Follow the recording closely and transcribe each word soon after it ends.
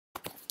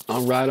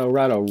All right.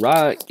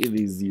 It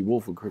is the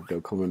Wolf of Crypto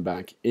coming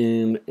back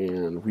in,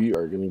 and we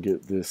are going to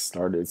get this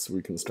started so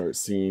we can start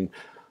seeing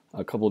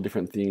a couple of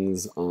different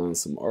things on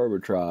some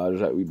arbitrage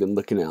that we've been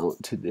looking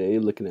at today,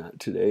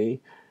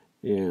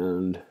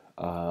 and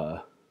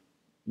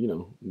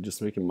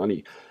just making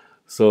money.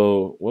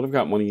 So what I've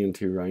got money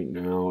into right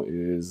now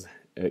is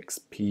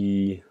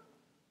XP.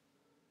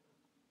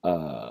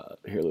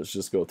 Here, let's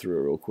just go through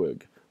it real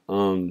quick.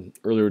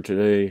 Earlier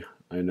today,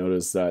 I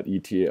noticed that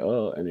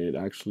ETA, and it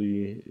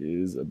actually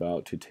is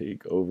about to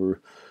take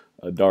over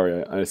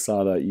Daria. I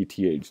saw that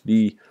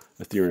ETHD,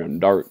 Ethereum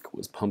Dark,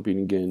 was pumping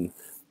again.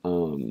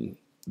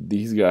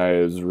 These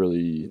guys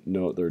really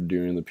know what they're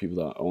doing, the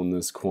people that own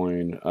this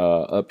coin.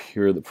 Up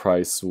here, the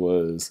price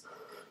was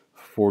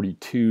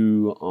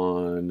 42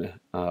 on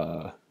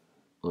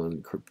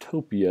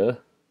Cryptopia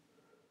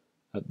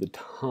at the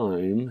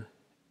time.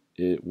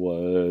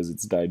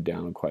 It's died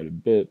down quite a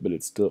bit, but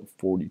it's still at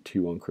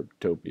 42 on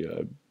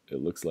Cryptopia,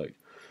 it looks like.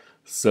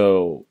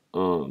 So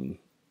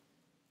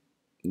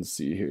let's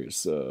see here.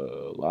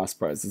 So last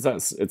price,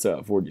 it's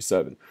at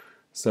 47.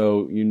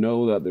 So you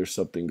know that there's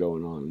something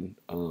going on,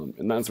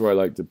 and that's where I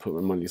like to put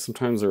my money.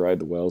 Sometimes I ride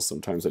the well,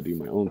 sometimes I do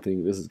my own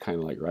thing. This is kind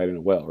of like riding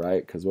a well,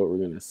 right? Because what we're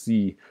going to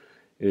see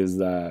is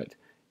that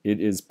it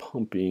is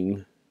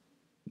pumping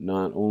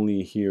not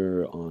only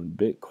here on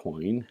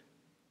Bitcoin.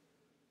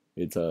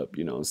 It's up,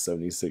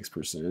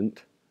 76%,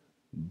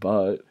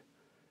 but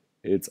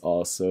it's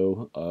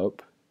also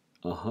up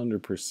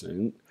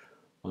 100%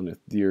 on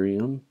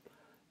Ethereum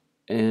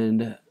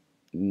and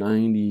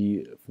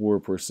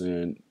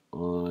 94%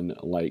 on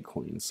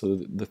Litecoin. So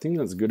the thing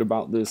that's good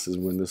about this is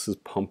when this is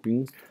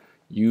pumping,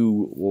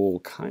 you will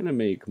kind of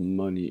make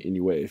money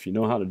anyway. If you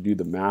know how to do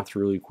the math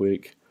really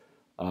quick,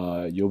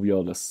 you'll be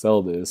able to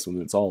sell this when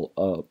it's all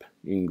up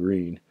in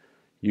green.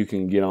 You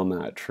can get on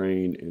that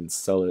train and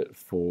sell it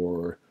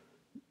for,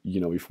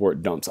 before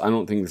it dumps. I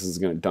don't think this is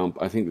going to dump.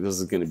 I think this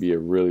is going to be a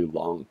really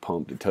long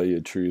pump, to tell you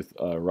the truth.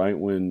 Right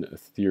when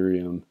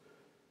Ethereum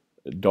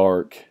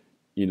Dark,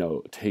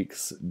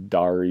 takes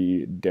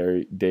Dari, I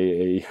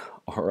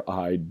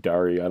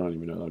don't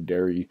even know,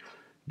 Dari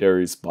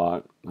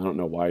spot. I don't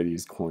know why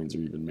these coins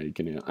are even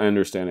making it. I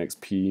understand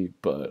XP,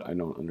 but I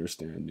don't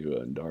understand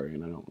Nua and Dari,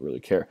 and I don't really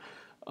care.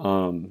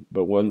 But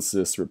once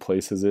this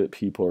replaces it,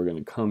 people are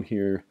going to come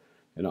here.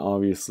 And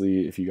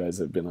obviously, if you guys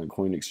have been on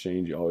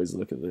CoinExchange, you always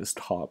look at this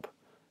top,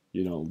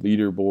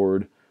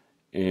 leaderboard,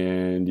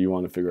 and you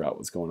want to figure out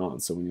what's going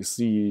on. So when you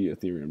see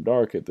Ethereum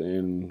Dark at the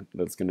end,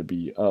 that's going to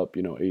be up,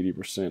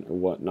 80% or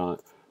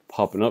whatnot,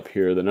 popping up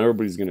here, then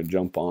everybody's going to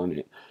jump on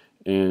it.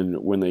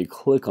 And when they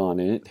click on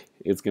it,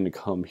 it's going to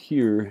come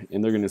here,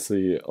 and they're going to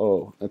say,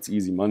 oh, that's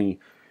easy money.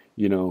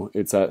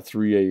 It's at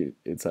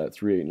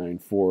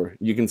 3894.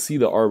 You can see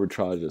the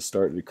arbitrage is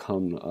starting to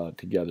come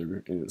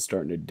together, and it's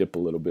starting to dip a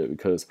little bit,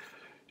 because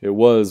it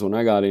was, when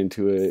I got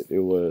into it, it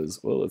was,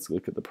 well, let's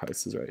look at the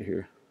prices right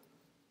here.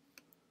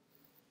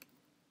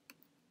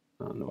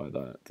 I don't know why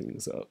that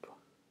thing's up,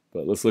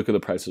 but let's look at the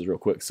prices real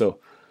quick. So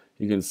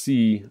you can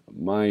see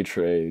my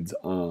trades,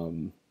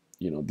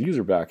 these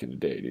are back in the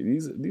day.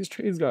 These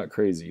trades got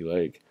crazy.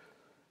 Like,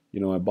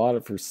 I bought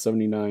it for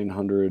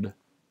 7,900.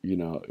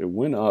 It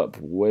went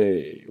up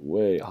way,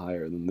 way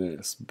higher than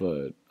this,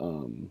 but,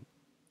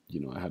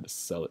 I had to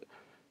sell it.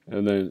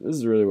 And then this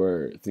is really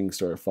where things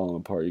started falling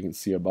apart. You can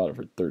see I bought it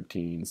for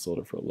 13, sold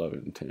it for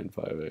 11, 10,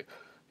 5,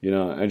 8.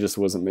 I just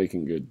wasn't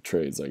making good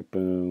trades. Like,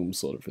 boom,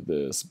 sold it for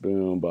this,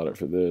 boom, bought it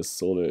for this,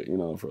 sold it,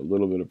 for a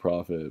little bit of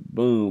profit,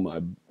 boom,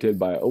 I did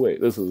buy it. Oh, wait,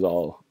 this is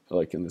all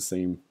like in the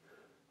same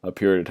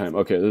period of time.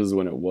 Okay, this is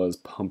when it was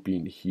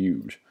pumping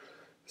huge.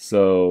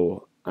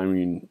 So, I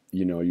mean,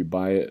 you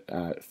buy it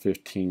at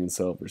 15,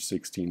 sell it for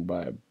 16,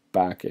 buy it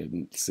back at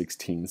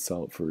 16,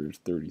 sell it for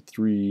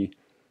 33,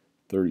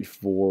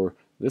 34.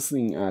 This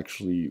thing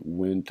actually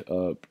went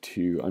up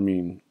to, I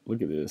mean,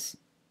 look at this.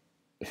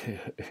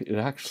 It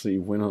actually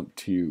went up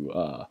to,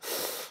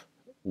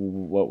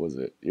 what was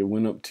it? It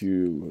went up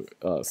to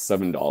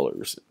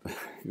 $7.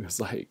 It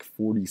was like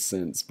 40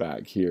 cents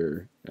back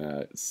here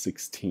at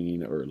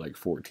 16 or like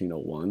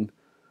 1401.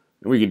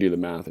 And we can do the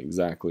math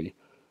exactly.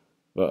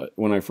 But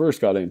when I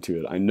first got into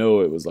it, I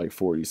know it was like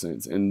 40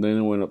 cents. And then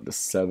it went up to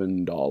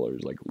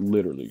 $7, like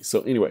literally.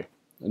 So anyway,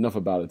 enough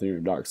about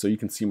Ethereum Dark. So you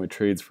can see my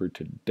trades for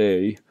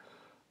today.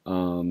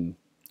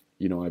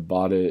 I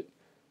bought it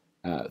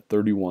at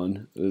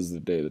 31. This is the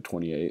day, the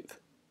 28th.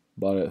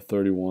 Bought it at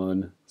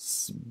 31,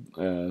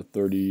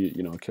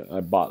 30,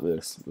 I bought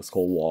this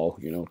whole wall,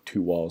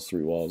 2 walls,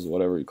 3 walls,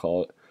 whatever you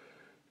call it.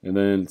 And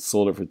then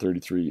sold it for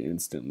 33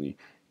 instantly.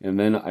 And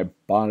then I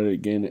bought it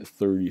again at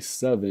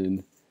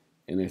 37,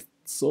 and I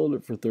sold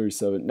it for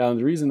 37. Now,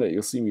 the reason that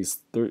you'll see me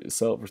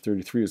sell it for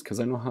 33 is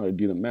because I know how to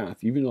do the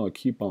math. Even though I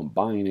keep on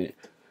buying it,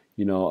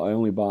 I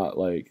only bought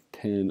like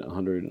 10,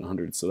 100, and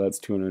 100. So that's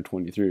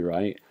 223,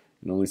 right?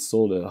 And only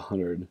sold it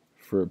 100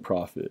 for a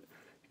profit.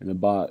 And I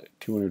bought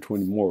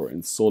 220 more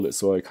and sold it.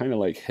 So I kind of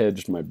like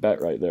hedged my bet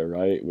right there,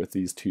 right? With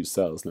these two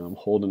sells. Now I'm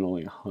holding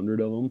only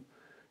 100 of them,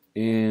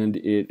 and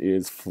it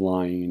is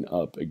flying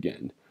up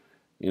again.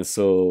 And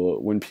so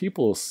when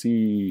people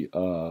see,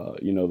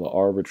 you know, the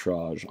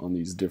arbitrage on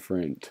these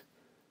different,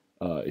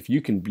 if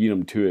you can beat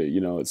them to it, you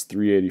know, it's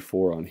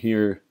 384 on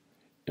here.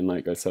 And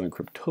like I said, on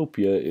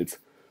Cryptopia, it's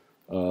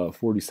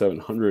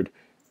 4,700.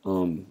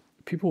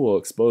 People will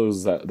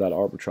expose that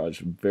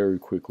arbitrage very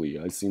quickly.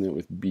 I've seen it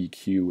with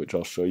BQ, which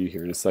I'll show you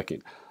here in a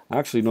second. I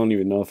actually don't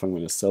even know if I'm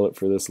going to sell it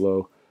for this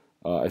low.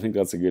 I think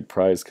that's a good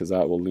price because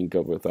that will link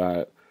up with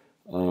that.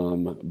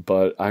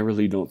 But I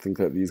really don't think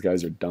that these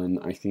guys are done.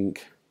 I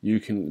think you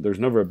can, there's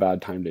never a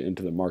bad time to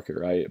enter the market,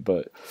 right?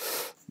 But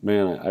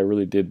man, I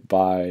really did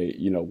buy,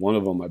 you know, one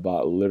of them I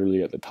bought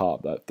literally at the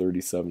top, that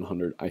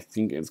 3,700. I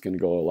think it's going to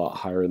go a lot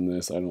higher than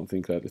this. I don't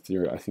think that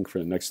Ethereum, I think for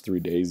the next 3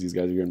 days, these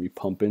guys are going to be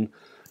pumping,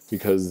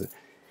 because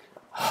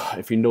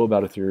if you know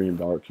about Ethereum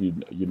Dark, you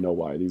know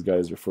why. These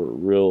guys are for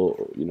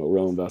real, you know,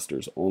 real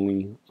investors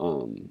only.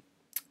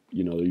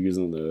 You know, they're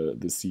using the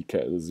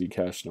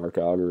Zcash snark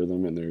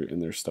algorithm,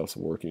 and their stuff's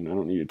working. I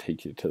don't need to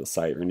take you to the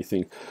site or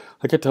anything.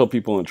 Like I tell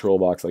people in the troll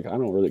box, like I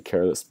don't really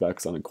care the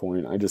specs on a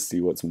coin. I just see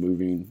what's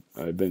moving.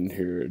 I've been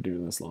here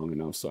doing this long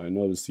enough, so I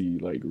know to see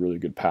like really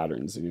good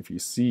patterns. And if you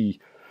see,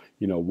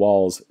 you know,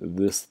 walls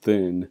this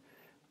thin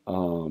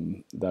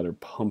that are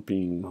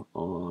pumping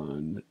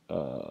on,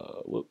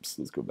 whoops,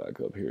 let's go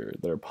back up here.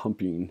 That are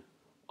pumping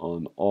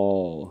on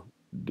all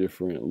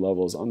different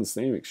levels on the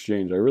same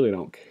exchange. I really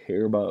don't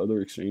care about other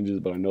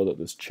exchanges, but I know that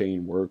this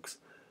chain works.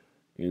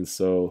 And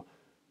so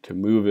to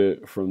move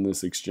it from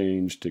this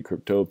exchange to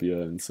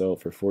Cryptopia and sell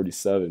it for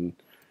 47,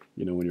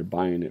 you know, when you're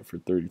buying it for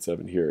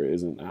 37 here,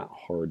 isn't that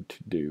hard to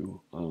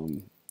do.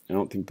 I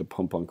don't think the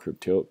pump on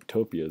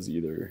Cryptopia is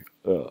either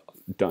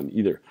done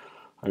either.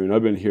 I mean,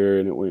 I've been here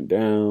and it went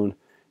down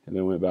and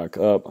then went back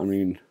up. I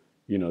mean,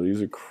 you know,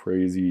 these are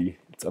crazy.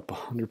 It's up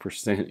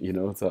 100%, you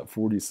know, it's at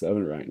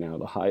 47 right now.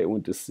 The high, it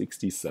went to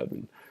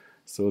 67.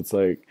 So it's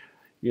like,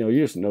 you know,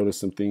 you just notice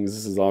some things.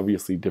 This is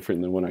obviously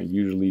different than what I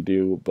usually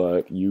do,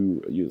 but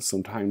you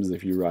sometimes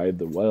if you ride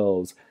the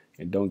wells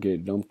and don't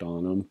get dumped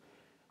on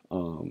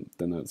them,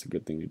 then that's a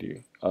good thing to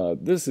do.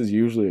 This is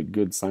usually a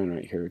good sign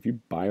right here. If you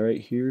buy right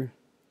here,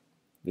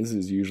 this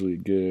is usually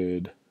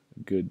a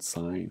good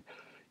sign.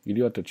 You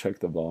do have to check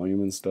the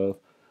volume and stuff.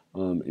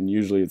 And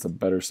usually it's a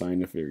better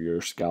sign if you're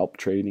scalp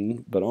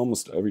trading, but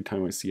almost every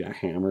time I see a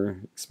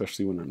hammer,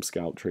 especially when I'm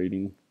scalp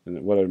trading,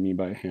 and what I mean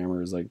by a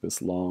hammer is like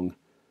this long,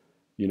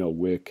 you know,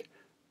 wick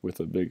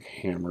with a big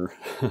hammer.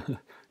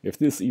 If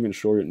this even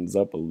shortens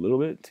up a little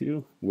bit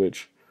too,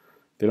 which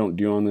they don't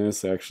do on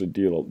this, they actually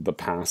do the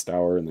past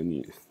hour, and then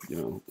you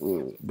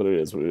know, but it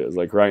is what it is.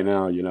 Like right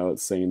now, you know,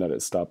 it's saying that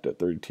it stopped at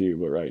 32,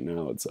 but right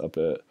now it's up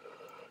at,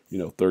 you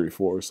know,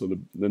 34. So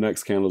the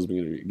next candle is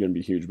going to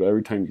be huge. But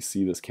every time you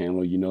see this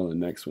candle, you know the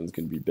next one's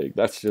going to be big.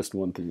 That's just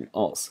one thing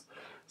else.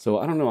 So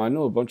I don't know. I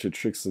know a bunch of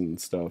tricks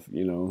and stuff.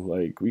 You know,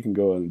 like we can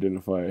go and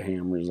identify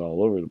hammers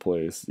all over the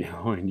place. You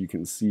know, and you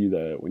can see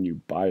that when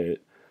you buy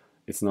it,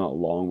 it's not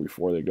long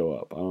before they go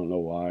up. I don't know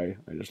why.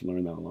 I just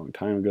learned that a long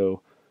time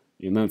ago.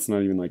 And that's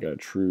not even like a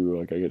true.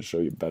 Like I get to show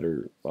you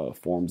better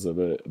forms of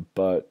it,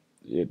 but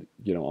it,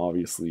 you know,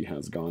 obviously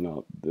has gone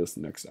up this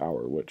next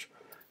hour, which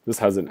this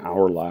has an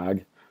hour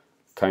lag.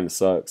 Kind of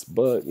sucks,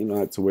 but you know,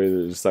 that's the way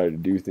they decided to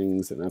do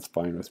things, and that's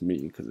fine with me,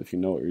 because if you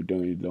know what you're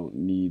doing, you don't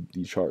need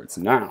the charts.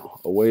 Now,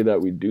 a way that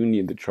we do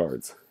need the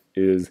charts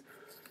is,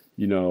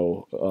 you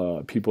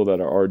know, people that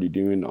are already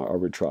doing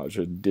arbitrage,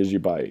 or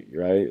Digibyte,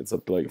 right? It's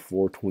up to like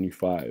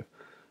 425.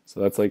 So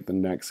that's like the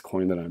next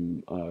coin that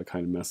I'm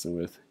kind of messing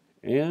with,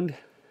 and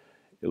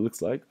it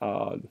looks like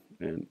odd,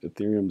 and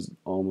Ethereum's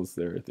almost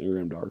there.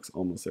 Ethereum Dark's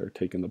almost there,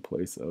 taking the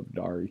place of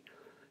Dari,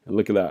 and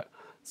look at that.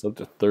 It's up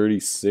to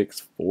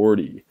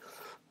 3640.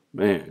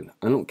 Man,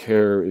 I don't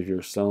care if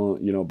you're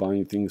selling, you know,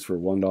 buying things for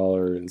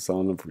 $1 and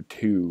selling them for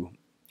 $2.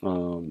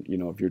 You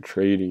know, if you're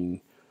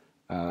trading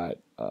at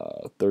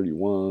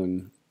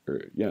 31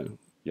 or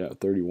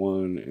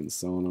 31 and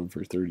selling them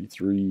for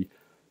 33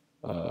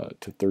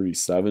 to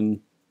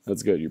 37,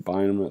 that's good. You're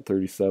buying them at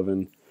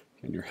 37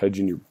 and you're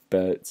hedging your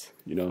bets,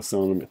 you know,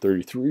 selling them at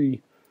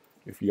 33.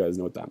 If you guys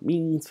know what that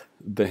means,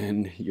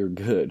 then you're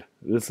good.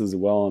 This is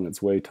well on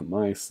its way to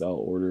my sell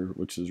order,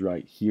 which is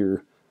right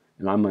here,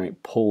 and I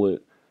might pull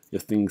it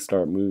if things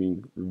start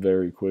moving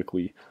very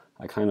quickly.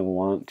 I kind of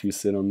want to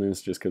sit on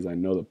this just because I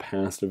know the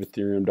past of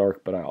Ethereum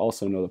Dark, but I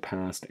also know the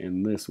past,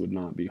 and this would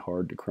not be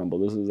hard to crumble.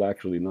 This is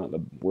actually not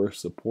the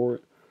worst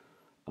support.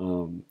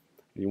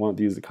 You want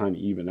these to kind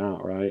of even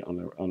out, right, on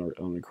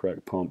the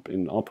correct pump.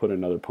 And I'll put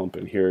another pump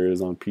in here. It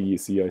is on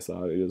PEC. I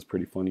saw it. It is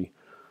pretty funny,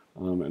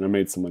 and I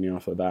made some money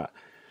off of that.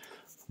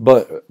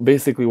 But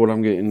basically what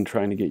I'm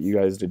trying to get you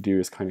guys to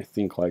do is kind of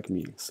think like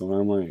me. So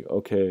I'm like,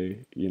 okay,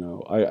 you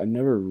know, I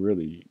never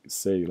really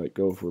say like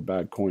go for a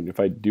bad coin.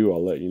 If I do,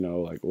 I'll let you know,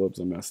 like, whoops,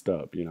 I messed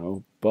up, you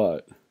know.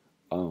 But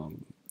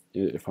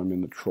if I'm in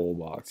the troll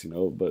box, you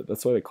know, but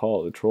that's what I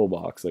call it, the troll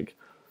box. Like,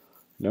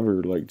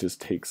 never like just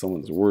take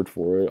someone's word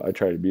for it. I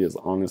try to be as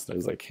honest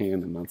as I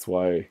can, and that's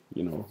why,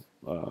 you know,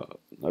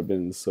 I've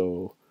been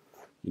so,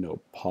 you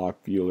know,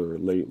 popular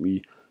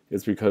lately.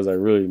 It's because I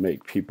really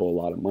make people a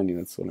lot of money.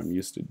 That's what I'm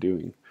used to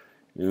doing.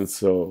 And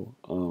so,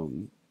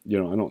 you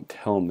know, I don't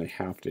tell them they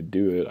have to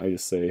do it. I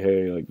just say,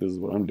 hey, like, this is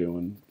what I'm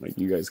doing. Like,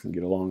 you guys can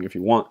get along if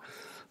you want.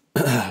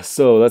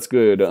 So that's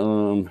good.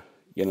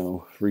 You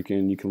know,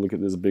 freaking, you can look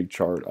at this big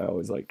chart. I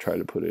always like try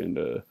to put it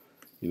into,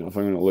 you know, if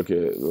I'm going to look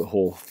at the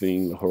whole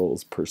thing, the whole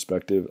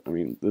perspective. I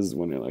mean, this is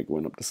when it like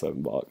went up to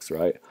 $7,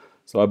 right?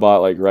 So I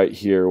bought like right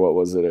here. What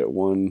was it at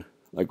one?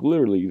 Like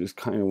literally just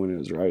kind of when it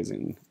was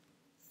rising,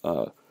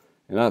 and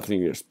that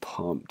thing just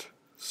pumped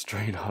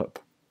straight up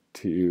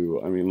to.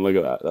 I mean, look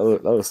at that.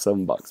 That was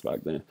 $7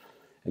 back then.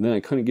 And then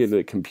I couldn't get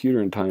the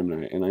computer in time,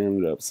 and I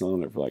ended up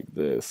selling it for like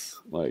this.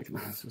 Like,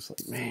 I was just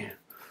like, man,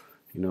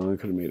 you know, I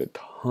could have made a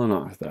ton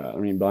off that. I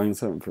mean, buying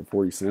something for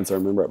 40 cents. I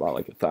remember I bought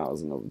like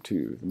 1,000 of them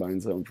too. Buying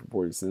something for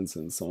 40 cents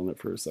and selling it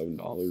for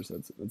 $7.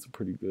 That's a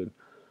pretty good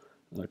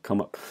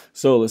come up.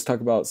 So let's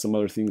talk about some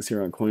other things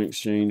here on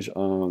CoinExchange.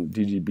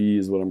 DGB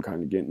is what I'm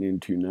kind of getting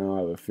into now. I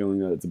have a feeling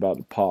that it's about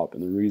to pop,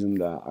 and the reason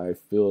that I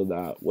feel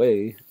that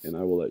way, and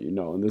I will let you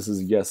know. And this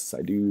is, yes,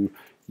 I do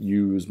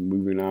use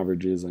moving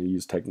averages. I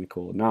use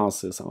technical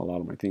analysis on a lot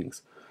of my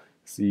things.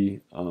 See,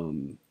 I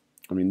mean,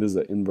 this is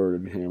an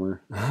inverted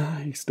hammer.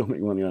 You still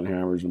make money on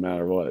hammers no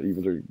matter what, even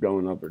if they're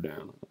going up or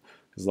down,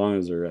 as long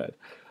as they're red.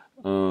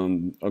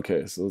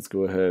 Okay, so let's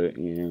go ahead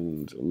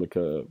and look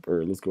up,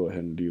 or let's go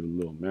ahead and do a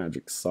little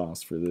magic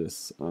sauce for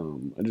this.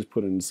 I just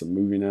put in some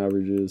moving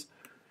averages.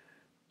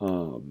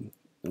 I'll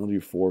do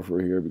 4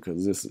 for here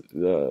because this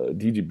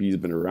DGB has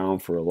been around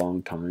for a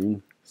long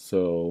time.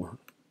 So,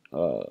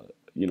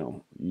 you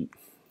know,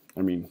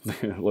 I mean,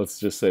 let's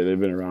just say they've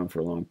been around for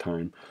a long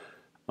time.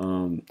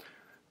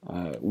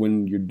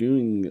 When you're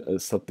doing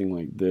something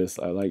like this,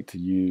 I like to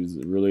use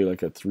really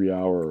like a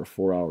 3-hour or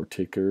 4-hour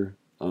ticker.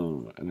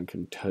 And I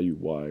can tell you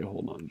why.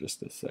 Hold on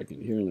just a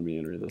second here. Let me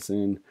enter this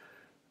in.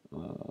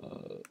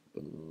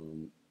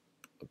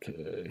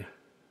 Okay.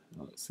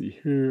 Let's see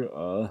here.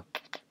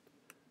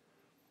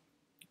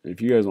 If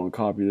you guys want to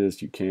copy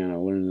this, you can. I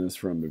learned this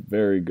from a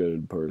very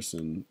good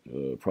person.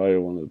 Probably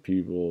one of the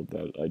people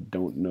that I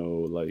don't know,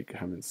 like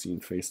haven't seen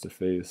face to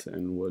face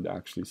and would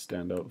actually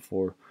stand up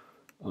for.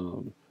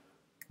 I'm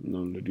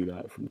known to do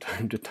that from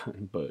time to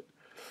time, but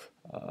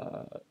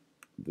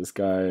this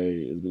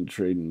guy has been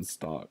trading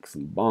stocks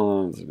and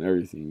bonds and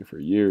everything for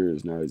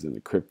years. Now he's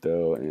into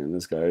crypto, and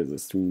this guy is a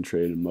swing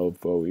trading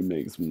mofo. He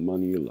makes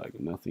money like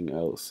nothing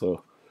else.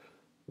 So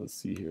let's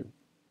see here.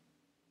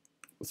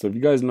 So if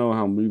you guys know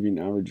how moving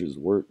averages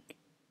work,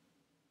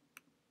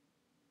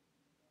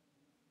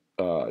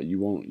 you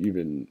won't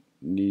even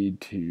need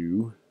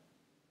to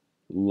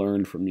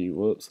learn from me.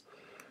 Whoops.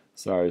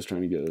 Sorry, I was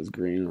trying to get this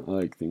green. I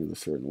like things a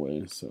certain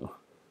way, so.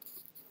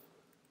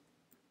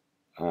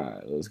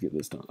 Alright, let's get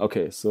this done.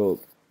 Okay, so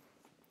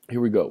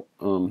here we go.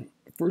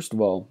 First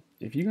of all,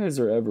 if you guys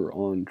are ever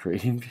on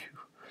TradingView,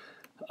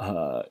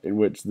 in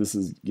which this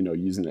is, you know,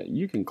 using it,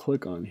 you can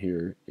click on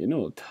here and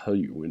it'll tell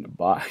you when to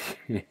buy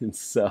and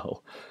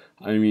sell.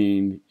 I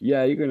mean,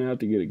 yeah, you're gonna have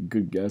to get a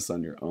good guess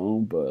on your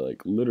own, but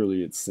like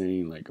literally it's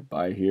saying like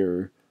buy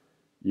here,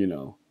 you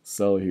know,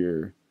 sell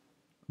here,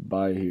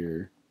 buy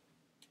here.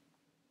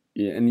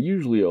 Yeah, and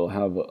usually it'll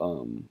have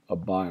a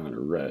buy on a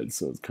red,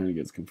 so it kind of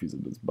gets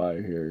confusing. It's buy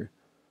here,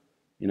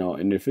 you know,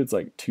 and if it's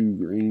like 2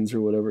 greens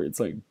or whatever, it's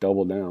like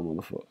double down on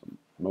the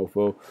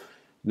mofo.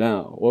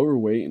 Now, what we're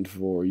waiting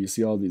for, you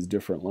see all these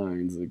different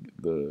lines,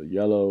 the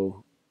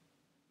yellow,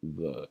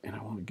 and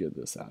I want to get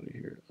this out of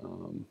here,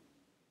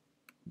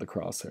 the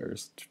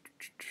crosshairs.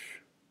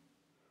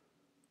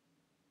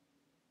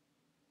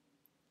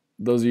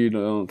 Those of you that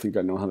don't think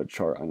I know how to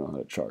chart, I know how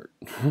to chart.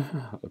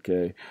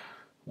 Okay,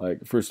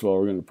 like first of all,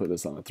 we're going to put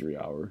this on a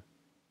 3-hour.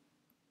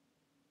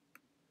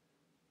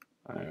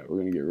 Alright, we're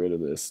going to get rid of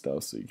this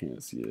stuff so you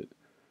can't see it.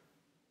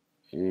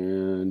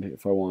 And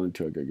if I wanted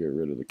to, I could get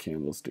rid of the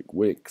candlestick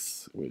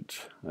wicks,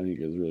 which I think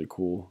is really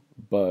cool.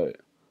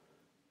 But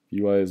if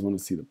you guys want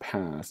to see the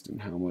past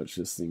and how much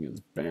this thing has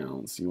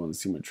bounced, you want to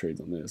see my trades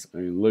on this. I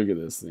mean, look at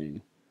this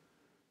thing.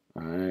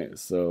 Alright,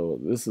 so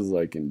this is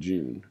like in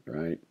June,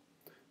 right?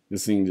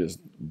 This thing just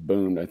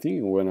boomed. I think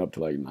it went up to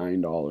like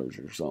 $9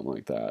 or something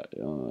like that,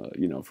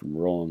 you know, from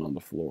rolling on the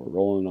floor.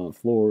 Rolling on the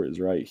floor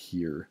is right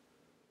here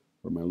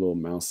where my little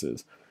mouse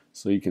is.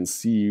 So you can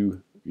see,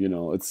 you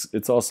know,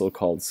 it's also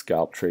called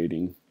scalp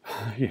trading,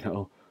 you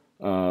know,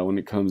 when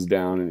it comes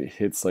down and it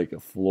hits like a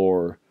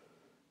floor,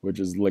 which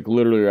is like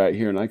literally right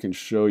here. And I can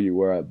show you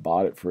where I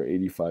bought it for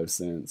 85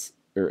 cents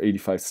or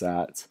 85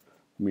 sats.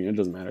 I mean, it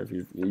doesn't matter if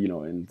you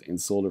know, and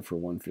sold it for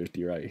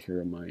 150 right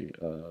here in my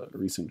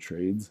recent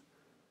trades.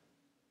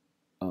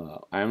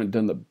 I haven't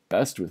done the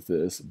best with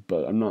this,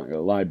 but I'm not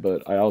gonna lie,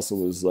 but I also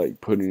was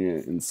like putting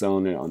it and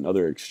selling it on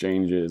other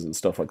exchanges and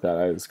stuff like that.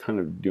 I was kind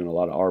of doing a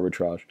lot of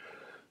arbitrage.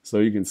 So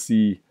you can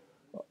see,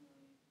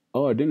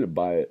 oh, I didn't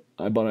buy it.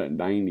 I bought it at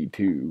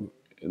 92,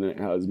 and then it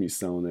has me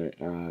selling it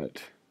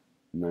at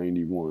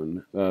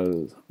 91.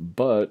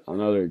 But on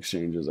other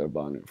exchanges, I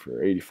bought it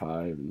for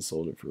 85 and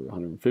sold it for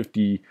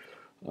 150.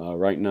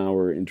 Right now,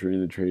 we're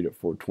entering the trade at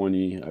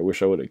 420. I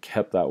wish I would have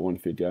kept that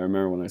 150. I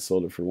remember when I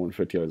sold it for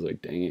 150, I was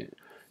like, dang it.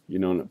 you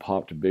know, and it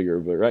popped bigger.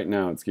 But right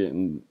now it's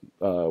getting,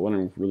 what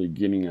I'm really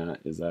getting at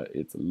is that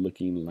it's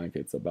looking like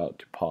it's about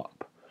to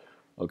pop.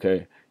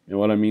 Okay, and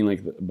what I mean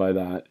like by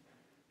that,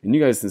 and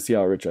you guys can see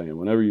how rich I am.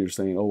 Whenever you're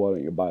saying, oh, why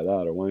don't you buy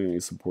that, or why don't you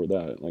support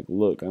that? Like,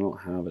 look, I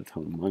don't have a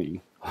ton of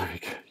money.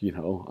 Like, you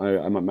know,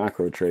 I'm a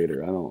macro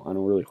trader. I don't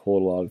really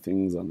hold a lot of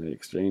things on the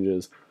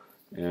exchanges,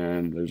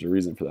 and there's a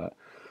reason for that.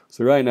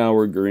 So right now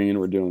we're green,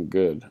 we're doing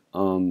good.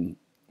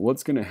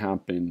 What's going to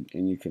happen,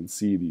 and you can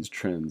see these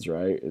trends,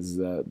 right, is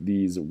that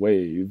these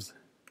waves,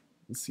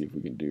 let's see if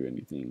we can do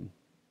anything.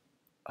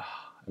 I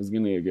was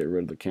going to get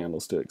rid of the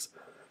candlesticks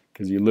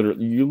because you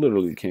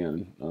literally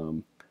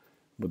can.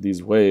 But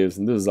these waves,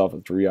 and this is off a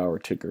 3-hour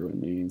ticker, it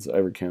means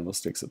every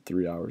candlestick's at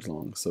 3 hours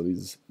long. So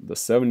the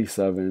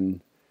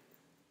 77,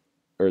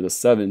 or the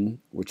 7,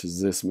 which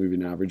is this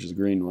moving average, is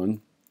green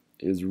one,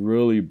 is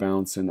really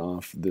bouncing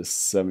off this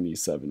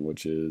 77,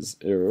 which is,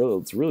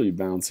 it's really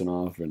bouncing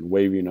off and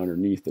waving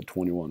underneath the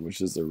 21, which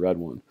is the red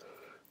one.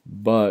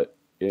 But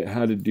it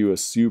had to do a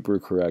super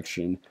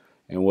correction,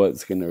 and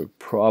what's going to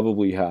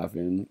probably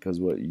happen, because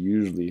what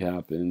usually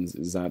happens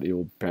is that it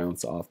will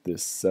bounce off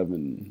this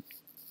 7.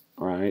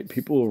 All right,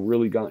 people have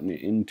really gotten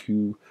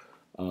into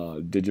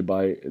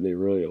Digibyte. They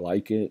really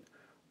like it.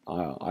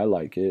 I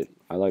like it.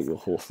 I like the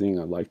whole thing.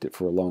 I liked it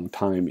for a long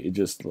time. It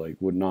just like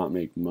would not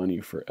make money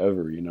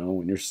forever, you know.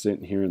 When you're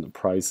sitting here and the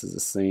price is the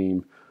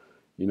same,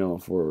 you know,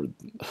 for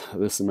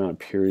this amount of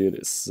period,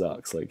 it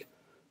sucks. Like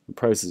the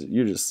prices,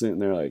 you're just sitting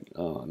there like,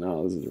 oh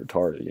no, this is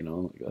retarded, you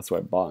know. Like, that's why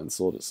I bought and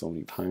sold it so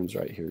many times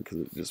right here, because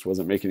it just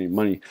wasn't making any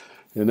money.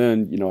 And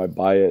then, you know, I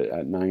buy it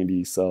at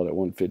 90, sell it at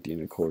 150,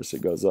 and of course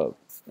it goes up.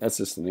 That's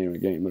just the name of the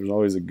game. There's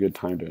always a good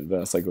time to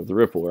invest. Like with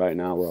Ripple right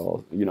now, we're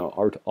all, you know,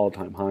 our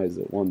all-time high is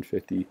at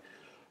 150,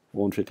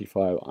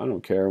 155. I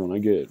don't care. When I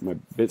get my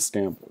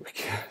Bitstamp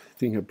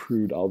thing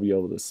approved, I'll be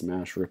able to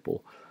smash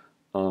Ripple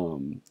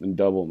and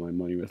double my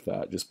money with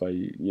that just by,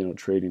 you know,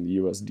 trading the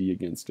USD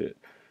against it.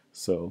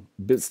 So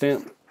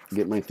Bitstamp,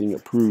 get my thing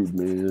approved,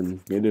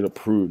 man. Get it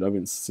approved. I've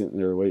been sitting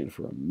there waiting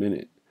for a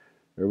minute.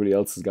 Everybody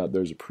else has got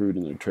theirs approved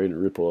and they're trading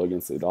Ripple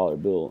against the dollar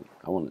bill.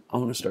 I want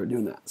to start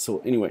doing that. So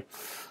anyway,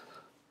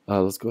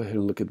 let's go ahead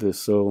and look at this.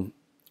 So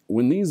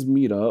when these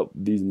meet up,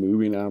 these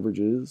moving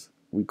averages,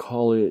 we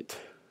call it,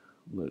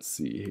 let's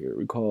see here,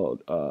 we call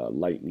it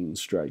lightning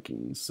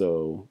striking.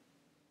 So,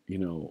 you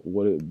know,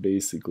 what it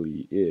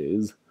basically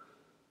is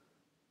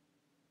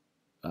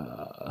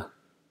a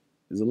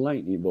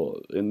lightning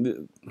bolt. And this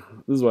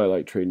is why I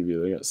like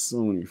TradingView. They got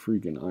so many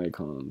freaking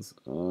icons.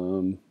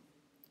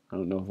 I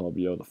don't know if I'll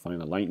be able to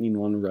find a lightning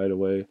one right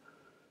away.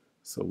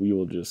 So we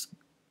will just,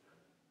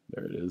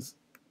 there it is.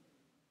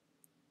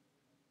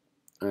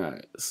 All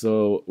right,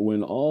 so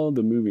when all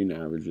the moving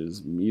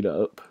averages meet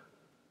up,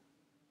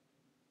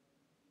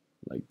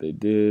 like they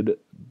did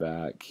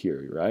back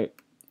here, right?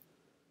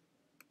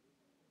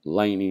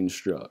 Lightning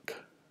struck.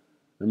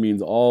 That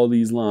means all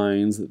these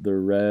lines, the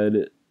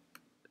red,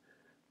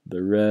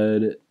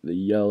 the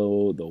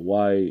yellow, the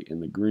white,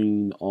 and the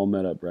green all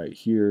met up right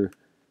here,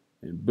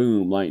 and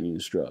boom, lightning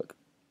struck.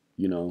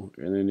 You know,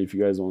 and then if you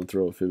guys want to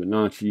throw a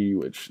Fibonacci,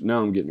 which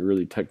now I'm getting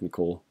really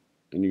technical,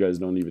 and you guys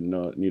don't even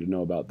need to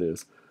know about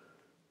this,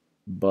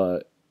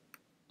 but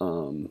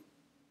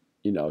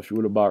you know, if you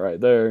would have bought right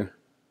there,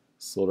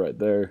 sold right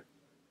there,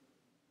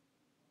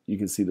 you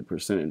can see the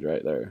percentage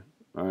right there.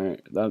 All right,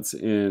 that's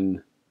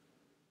in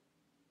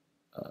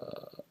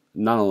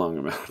not a long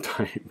amount of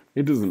time.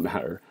 It doesn't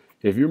matter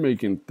if you're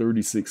making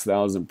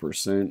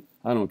 36,000%.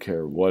 I don't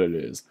care what it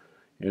is.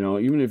 You know,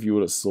 even if you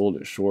would have sold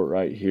it short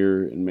right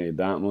here and made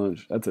that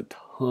much, that's a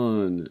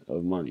ton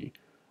of money.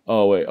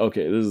 Oh wait,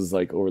 okay, this is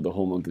like over the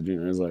whole month of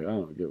June. I was like, I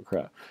don't give a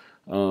crap.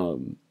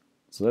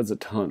 So that's a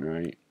ton,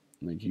 right?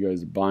 Like you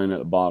guys are buying at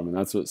the bottom, and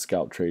that's what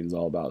scalp trading is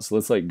all about. So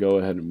let's like go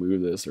ahead and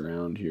move this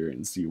around here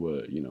and see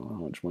what, you know,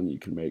 how much money you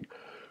can make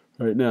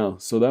right now.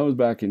 So that was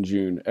back in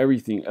June. Every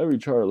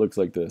chart looks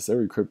like this,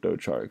 every crypto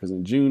chart, because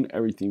in June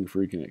everything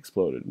freaking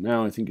exploded.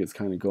 Now I think it's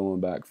kind of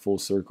going back full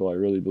circle. I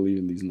really believe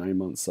in these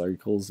 9-month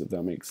cycles, if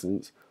that makes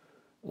sense.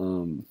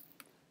 And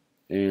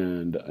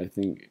I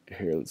think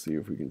here, let's see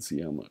if we can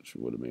see how much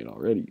it would have made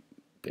already.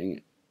 Dang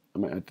it, I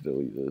might have to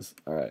delete this.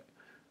 All right,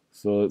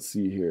 so let's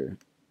see here.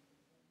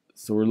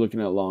 So we're looking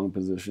at long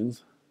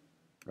positions,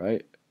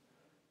 right?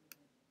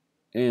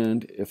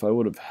 And if I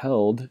would have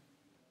held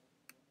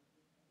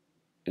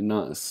and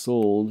not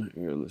sold,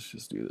 here, let's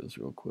just do this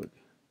real quick.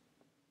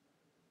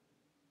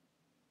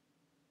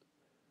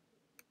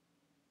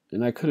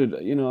 And I could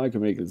have, you know, I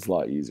could make this a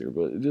lot easier,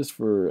 but just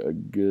for a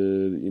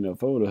good, you know,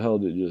 if I would have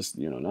held it just,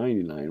 you know,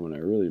 99 when I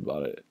really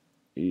bought it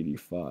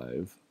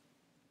 85,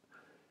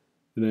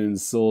 and then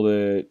sold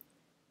it,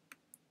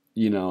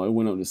 you know, it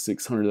went up to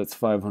 600, that's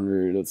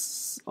 500,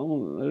 that's,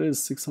 oh, that is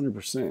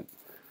 600%.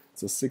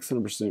 It's a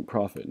 600%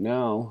 profit.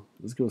 Now,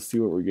 let's go see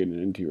what we're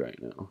getting into right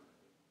now.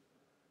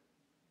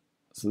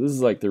 So this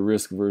is like the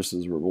risk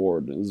versus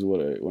reward. This is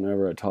what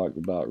whenever I talk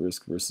about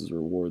risk versus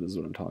reward, this is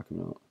what I'm talking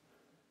about.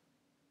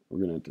 We're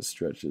going to have to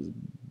stretch this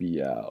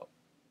B out.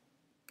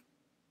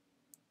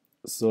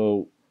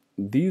 So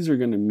these are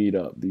going to meet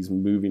up, these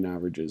moving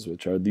averages,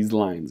 which are these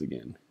lines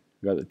again.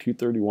 We got the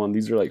 231.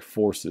 These are like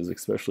forces,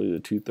 especially the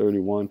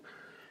 231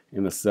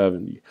 and the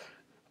 70.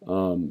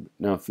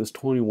 Now, if this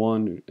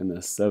 21 and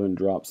the 7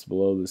 drops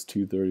below this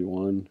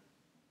 231,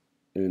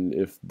 and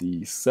if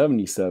the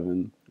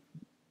 77,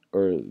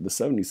 or the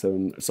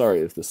 77,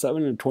 sorry, if the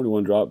 7 and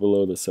 21 drop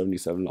below the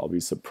 77, I'll be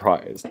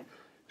surprised,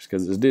 just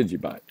because it's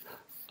DigiBuy.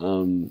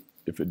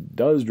 If it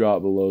does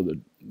drop below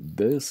the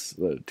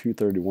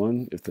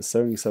 231, if the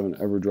 77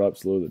 ever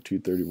drops below the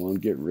 231,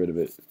 get rid of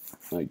it.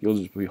 Like, you'll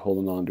just be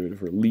holding on to it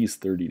for at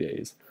least 30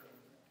 days,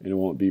 and it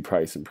won't be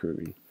price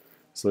improving.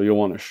 So you'll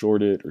want to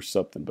short it or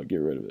something, but get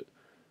rid of it.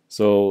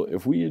 So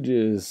if we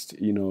just,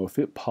 if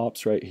it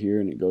pops right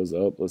here and it goes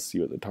up, let's see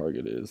what the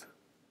target is.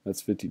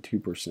 That's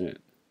 52%.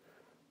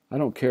 I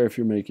don't care if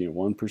you're making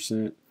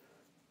 1%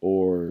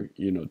 or,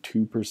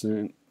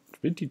 2%,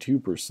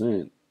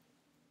 52%.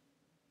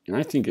 And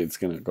I think it's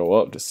going to go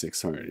up to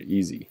 600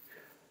 easy.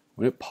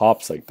 When it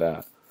pops like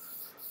that,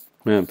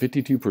 man,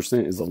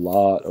 52% is a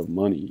lot of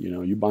money.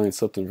 You buying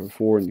something for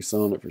 4 and you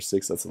selling it for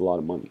 6, that's a lot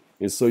of money.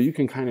 And so you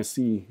can kind of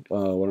see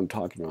what I'm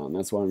talking about. And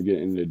that's why I'm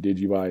getting into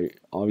DigiBuy.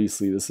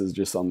 Obviously, this is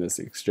just on this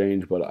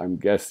exchange, but I'm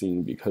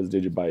guessing because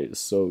DigiBuy is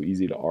so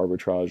easy to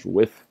arbitrage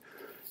with,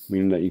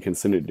 meaning that you can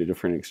send it to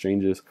different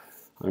exchanges,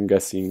 I'm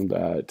guessing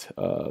that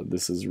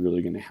this is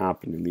really going to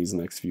happen in these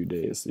next few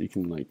days. So you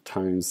can like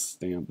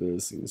timestamp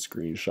this and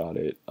screenshot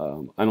it.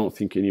 I don't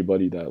think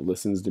anybody that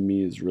listens to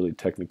me is really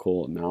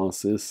technical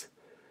analysis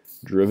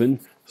driven,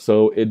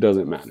 so it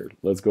doesn't matter.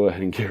 Let's go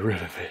ahead and get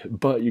rid of it.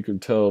 But you can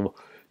tell,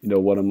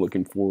 what I'm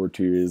looking forward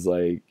to is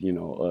like,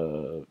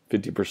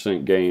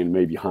 50% gain,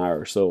 maybe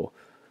higher. So,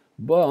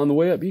 but on the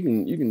way up, you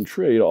can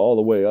trade all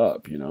the way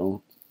up. If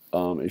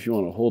you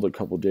want to hold a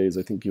couple days,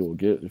 I think you will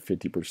get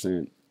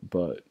 50%.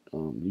 But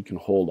you can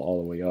hold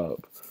all the way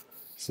up.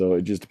 So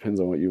it just depends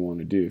on what you want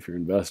to do. If you're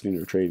investing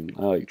or trading,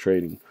 I like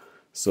trading.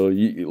 So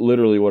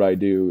literally what I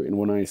do, and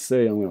when I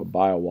say I'm going to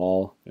buy a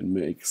wall and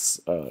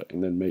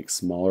then make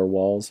smaller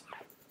walls,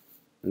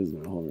 this is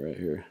my home right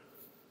here.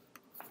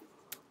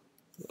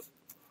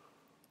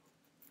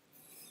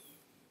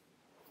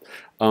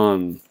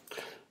 And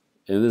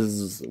this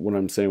is what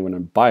I'm saying when I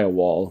buy a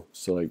wall.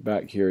 So like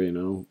back here,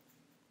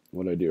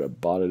 what I do, I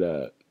bought it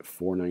at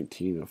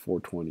 419 or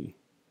 420.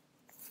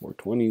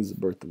 420 is the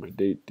birth of my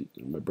date,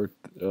 my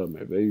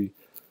baby,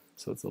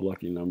 so it's a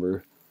lucky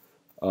number.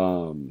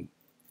 And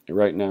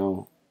right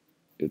now,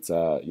 it's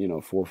at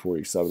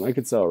 447. I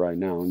could sell it right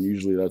now, and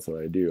usually that's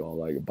what I do. I'll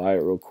like buy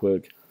it real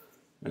quick,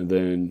 and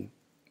then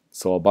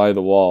so I'll buy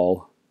the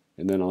wall,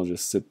 and then I'll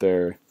just sit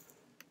there,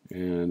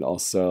 and I'll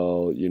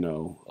sell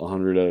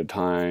 100 at a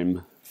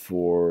time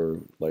for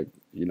like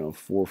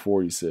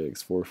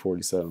 446,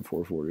 447,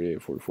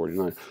 448,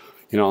 449.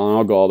 And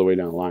I'll go all the way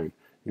down the line.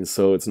 And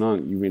so it's not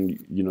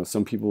even,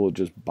 some people will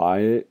just buy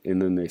it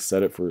and then they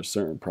set it for a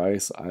certain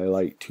price. I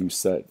like to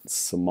set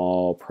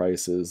small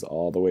prices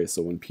all the way.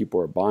 So when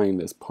people are buying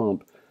this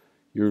pump,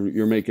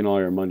 you're making all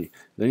your money.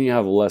 Then you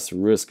have less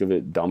risk of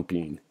it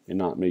dumping and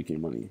not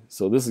making money.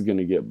 So this is going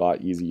to get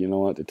bought easy. You know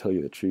what? To tell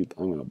you the truth,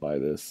 I'm going to buy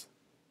this.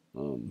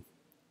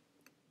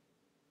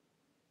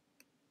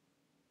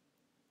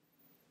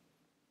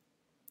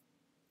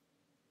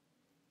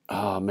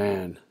 Oh,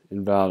 man.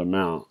 Invalid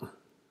amount.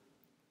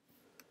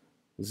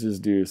 Let's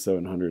just do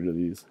 700 of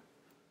these.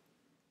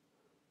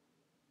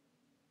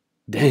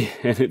 Dang,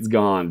 and it's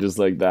gone just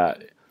like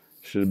that.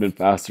 Should have been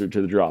faster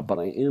to the drop, but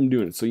I am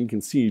doing it. So you can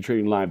see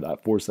trading live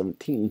that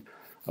 417.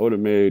 I would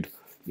have made,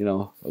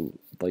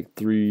 like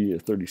 30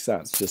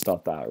 sats just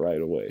off that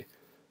right away.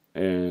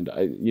 And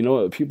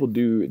what people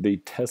do, they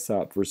test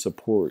that for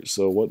support.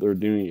 So what they're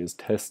doing is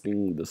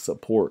testing the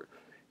support.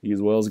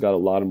 These whales got a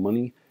lot of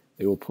money.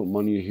 They will put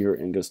money here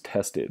and just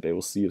test it. They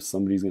will see if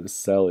somebody's going to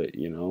sell it,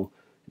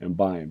 and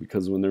buy it,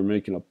 because when they're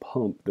making a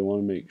pump, they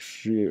want to make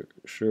sure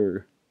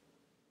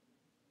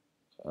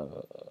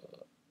oh,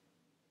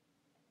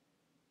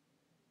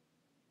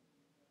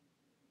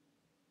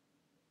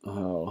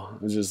 I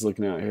was just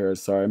looking out here.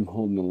 Sorry, I'm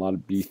holding a lot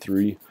of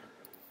B3,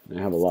 and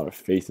I have a lot of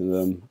faith in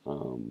them.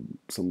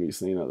 Somebody's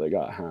saying that they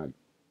got hacked.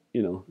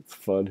 It's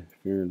FUD,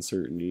 fear,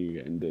 uncertainty,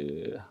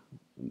 and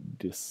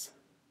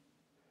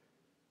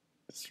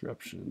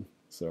disruption.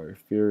 Sorry,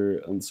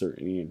 fear,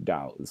 uncertainty, and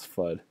doubt is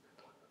FUD.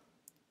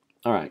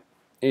 All right.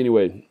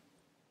 Anyway,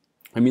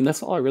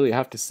 that's all I really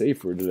have to say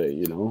for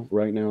today.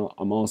 Right now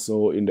I'm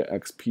also into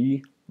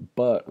XP,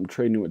 but I'm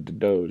trading with the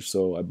Doge.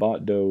 So I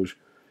bought Doge,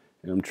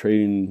 and I'm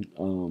trading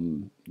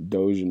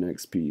Doge and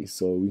XP.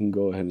 So we can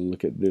go ahead and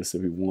look at this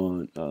if we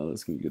want.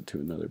 Let's get to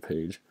another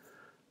page.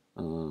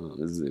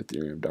 This is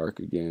Ethereum Dark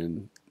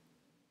again.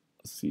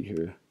 Let's see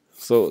here.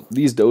 So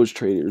these Doge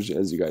traders,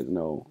 as you guys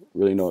know,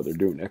 really know what they're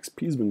doing.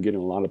 XP's been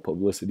getting a lot of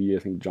publicity. I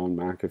think John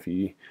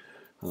McAfee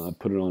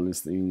put it on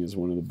his thing as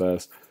one of the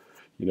best.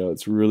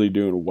 It's really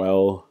doing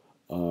well.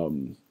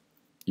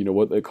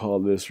 What they call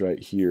this right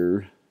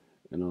here,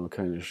 and I'll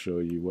kind of show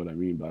you what I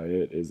mean by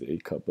it, is a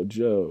cup of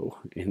Joe.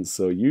 And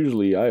so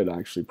usually I'd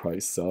actually probably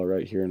sell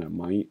right here, and I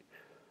might.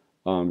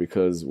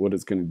 because what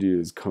it's going to do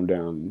is come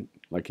down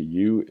like a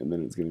U, and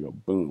then it's going to go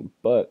boom.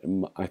 But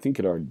I think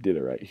it already did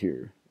it right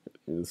here.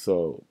 And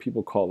so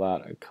people call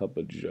that a cup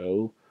of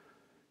Joe.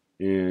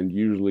 And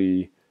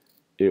usually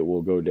it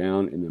will go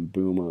down and then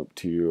boom up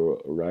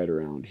to right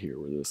around here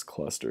where this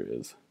cluster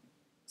is.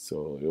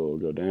 So it will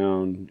go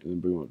down and then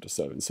boom up to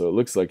 7. So it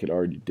looks like it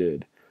already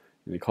did.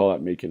 And they call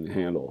that making a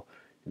handle.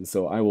 And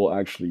so I will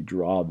actually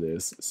draw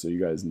this so you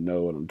guys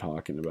know what I'm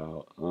talking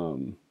about.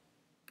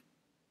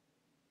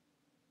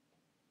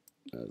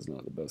 That is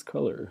not the best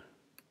color.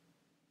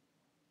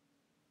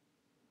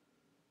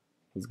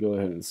 Let's go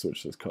ahead and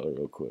switch this color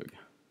real quick.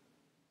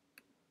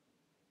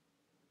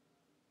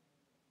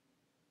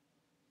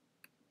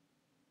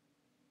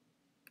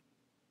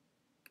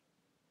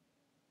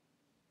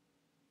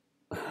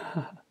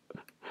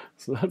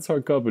 So that's our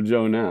cup of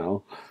Joe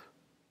now.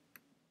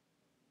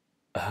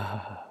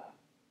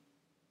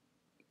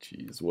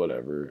 Jeez,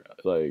 whatever.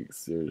 Like,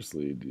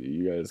 seriously, do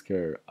you guys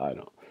care? I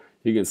don't.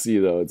 You can see,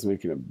 though, it's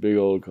making a big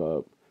old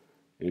cup.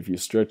 And if you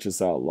stretch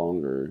this out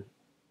longer,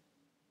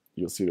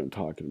 you'll see what I'm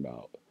talking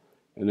about.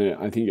 And then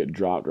I think it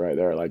dropped right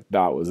there. Like,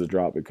 that was a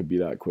drop. It could be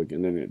that quick.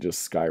 And then it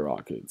just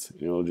skyrockets.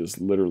 It'll just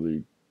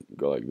literally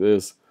go like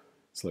this.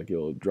 It's like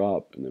it'll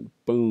drop and then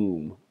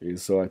boom.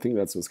 And so I think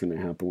that's what's going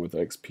to happen with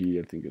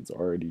XP. I think it's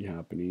already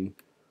happening.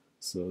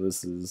 So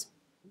this is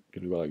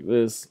going to go like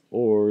this.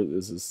 Or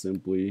this is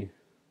simply...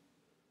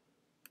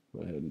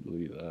 Go ahead and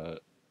delete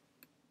that.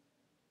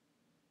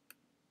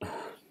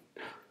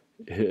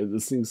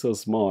 This thing's so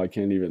small, I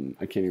can't even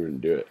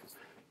do it.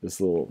 This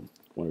little,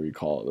 what do we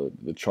call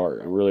it? The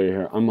chart.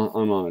 I'm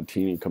on a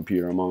teeny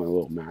computer. I'm on a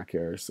little Mac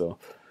Air. So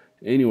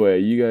anyway,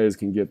 you guys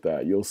can get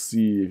that. You'll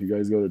see if you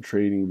guys go to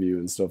Trading View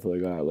and stuff like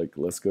that. Like,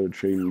 let's go to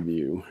Trading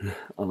View.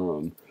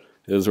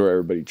 This is where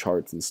everybody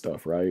charts and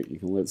stuff, right? You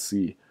can let's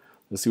see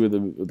what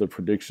the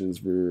predictions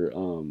for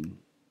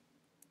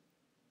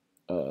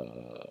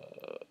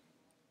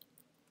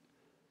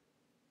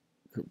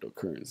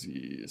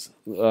cryptocurrencies.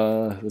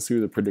 Let's see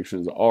what the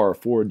predictions are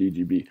for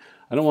DGB.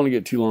 I don't want to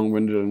get too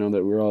long-winded. I know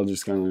that we're all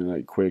just kind of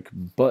like quick,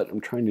 but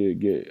I'm trying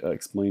to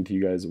explain to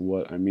you guys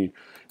what I mean.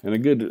 And a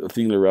good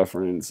thing to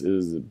reference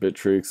is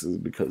Bittrex, is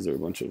because they're a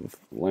bunch of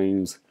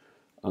lames.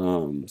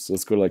 So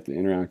let's go to like the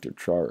interactive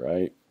chart,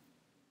 right?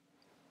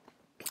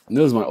 And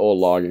this is my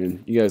old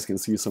login. You guys can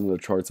see some of the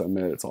charts I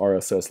made. It's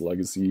RSS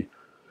Legacy,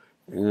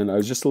 and I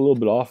was just a little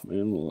bit off,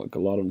 man. Like, a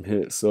lot of them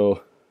hit.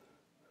 So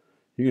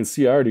you can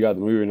see I already got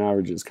the moving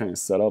averages kind of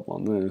set up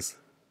on this.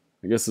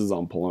 I guess this is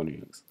on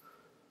Polonius.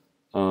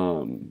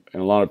 And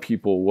a lot of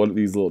people, what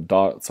these little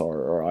dots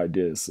are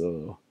ideas.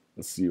 So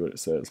let's see what it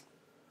says.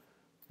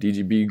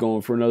 DGB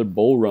going for another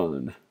bull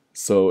run.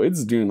 So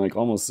it's doing like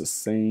almost the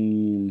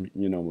same,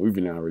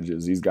 moving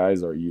averages these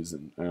guys are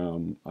using. I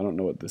don't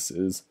know what this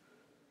is,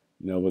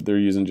 but they're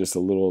using just a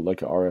little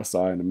like a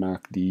RSI and a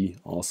MACD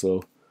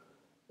also.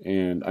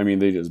 And I mean,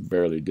 they just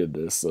barely did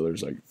this, so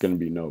there's like going to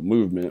be no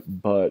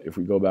movement. But if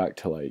we go back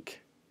to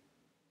like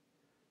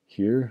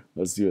here,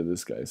 let's see what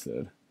this guy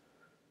said.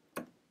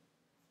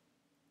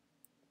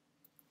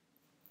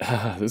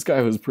 This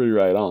guy was pretty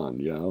right on,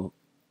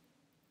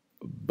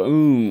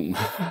 Boom.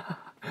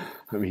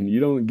 I mean, you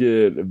don't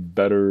get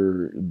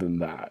better than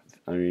that.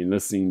 I mean,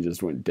 this thing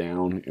just went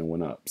down and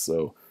went up.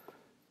 So,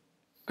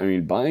 I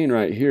mean, buying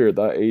right here,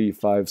 that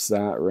 85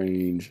 sat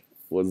range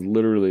was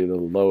literally the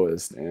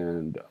lowest,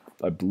 and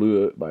I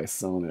blew it by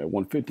selling it at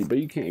 150, but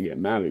you can't get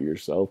mad at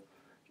yourself.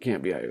 You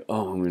can't be like,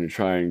 oh, I'm going to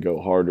try and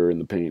go harder in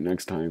the paint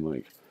next time.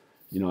 Like,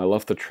 I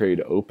left the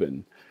trade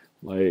open.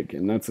 Like,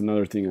 and that's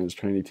another thing I was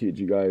trying to teach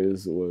you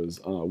guys was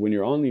when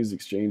you're on these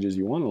exchanges,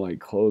 you want to like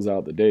close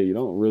out the day. You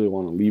don't really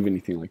want to leave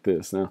anything like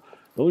this. Now,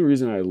 the only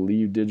reason I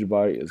leave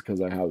Digibyte is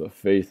because I have the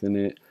faith in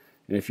it.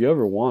 And if you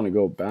ever want to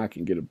go back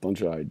and get a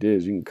bunch of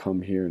ideas, you can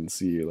come here and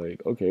see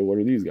like, okay, what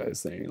are these guys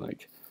saying?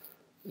 Like,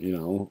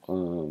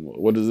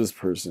 what does this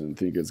person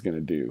think it's going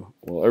to do?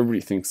 Well,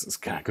 everybody thinks it's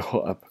going to go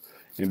up.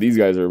 And these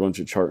guys are a bunch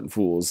of charting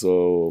fools,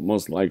 so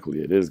most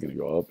likely it is going to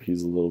go up.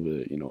 He's a little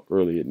bit,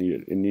 early. It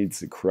needs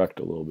to correct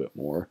a little bit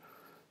more.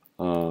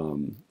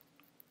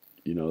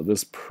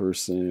 This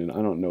person,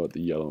 I don't know what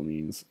the yellow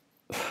means.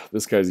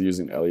 This guy's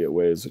using Elliott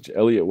waves, which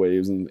Elliott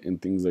waves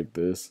and things like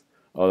this,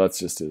 oh, that's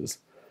just his,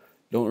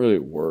 don't really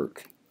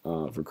work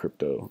for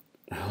crypto.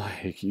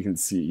 Like, you can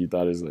see he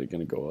thought it was like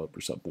going to go up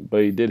or something,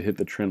 but he did hit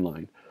the trend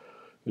line.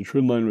 The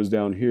trend line was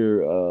down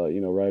here,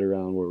 right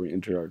around where we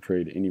entered our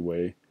trade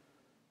anyway.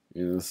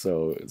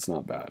 So it's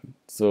not bad.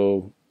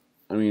 So,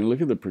 I mean,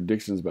 look at the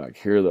predictions back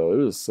here, though. It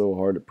was so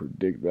hard to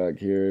predict back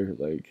here.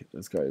 Like,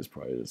 this guy is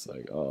probably just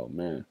like, oh,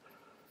 man,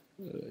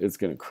 it's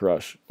going to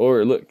crush.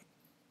 Or, look,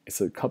 it's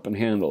a cup and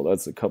handle.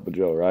 That's a cup of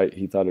Joe, right?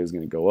 He thought it was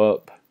going to go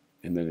up,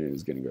 and then it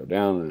was going to go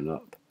down and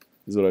up.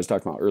 This is what I was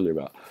talking about earlier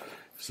about.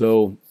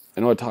 So, I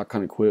know I talked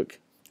kind of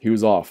quick. He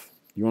was off.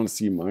 You want to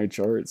see my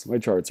charts? My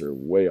charts are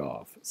way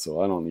off,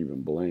 so I don't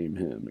even blame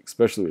him,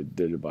 especially with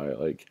Digibyte.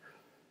 Like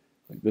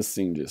this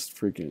thing just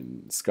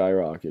freaking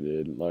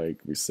skyrocketed. Like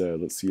we said,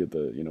 let's see what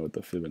what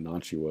the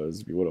Fibonacci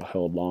was. We would have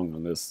held long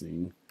on this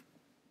thing.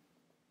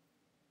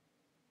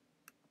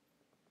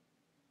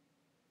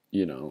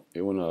 you know,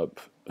 it went up,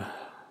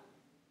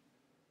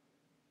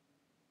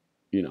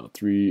 you know,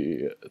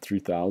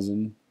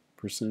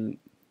 3,000%.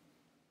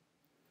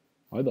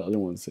 Why'd the other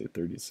one say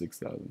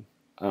 36,000?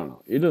 I don't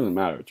know. It doesn't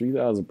matter.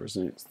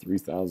 3,000% is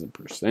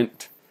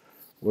 3,000%.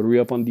 What are we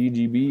up on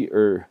DGB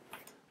or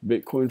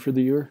Bitcoin for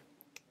the year?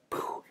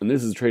 And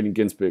this is trading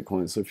against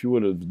Bitcoin. So if you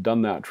would have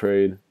done that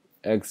trade,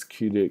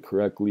 executed it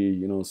correctly,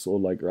 you know,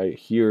 sold like right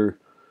here,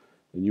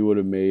 then you would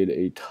have made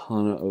a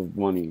ton of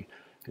money.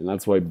 And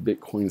that's why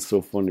Bitcoin's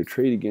so fun to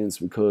trade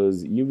against,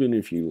 because even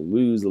if you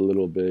lose a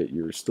little bit,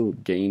 you're still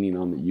gaining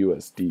on the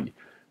USD.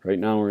 Right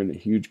now we're in a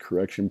huge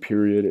correction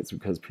period. It's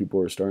because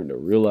people are starting to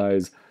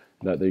realize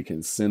that they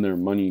can send their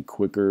money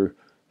quicker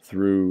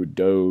through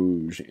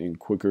Doge and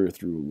quicker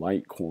through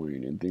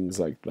Litecoin and things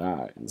like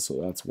that. And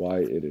so that's why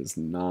it is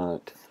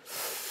not,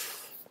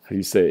 how do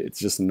you say, it's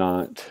just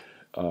not,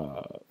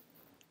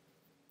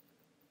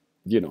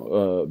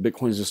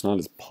 Bitcoin's just not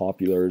as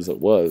popular as it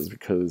was,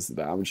 because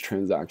the average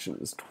transaction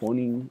is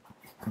 $20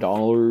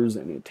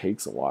 and it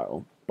takes a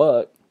while.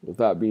 But with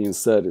that being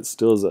said, it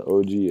still is an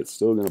OG. It's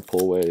still going to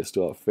pull away. I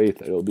still have faith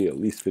that it'll be at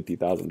least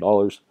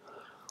 $50,000.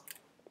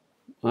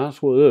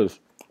 That's what it is.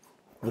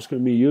 It's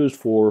going to be used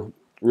for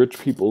rich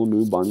people to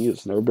move money.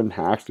 It's never been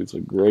hacked. It's a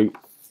great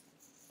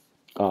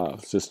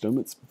system.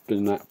 It's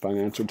been that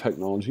financial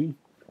technology.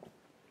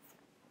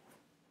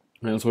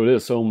 And that's what it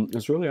is. So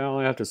that's really all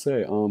I have to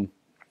say. You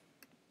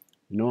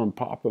know, I'm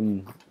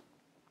popping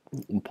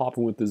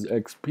with this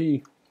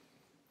XP.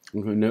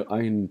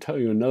 I can tell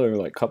you another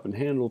like cup and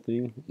handle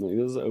thing. Like,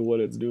 this is what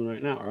it's doing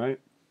right now, right?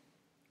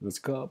 This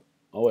cup.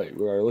 Oh wait,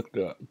 we already looked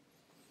at it.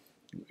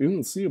 You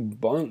can see a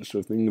bunch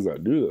of things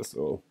that do this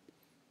though.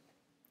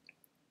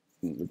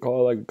 They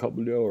call it like a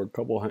couple deal or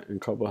couple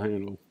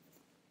handle.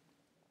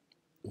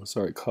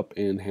 Sorry, cup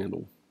and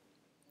handle.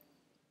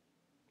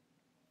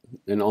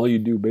 And all you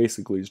do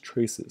basically is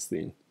trace this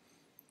thing.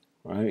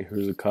 Right?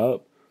 Here's a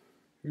cup.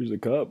 Here's a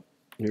cup.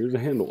 Here's a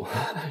handle.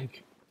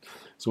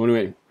 So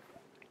anyway,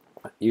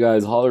 you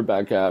guys holler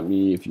back at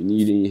me if you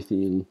need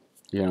anything.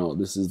 You know,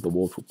 this is the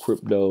Wolf of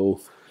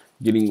Crypto,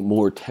 getting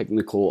more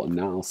technical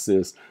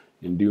analysis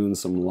and doing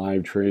some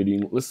live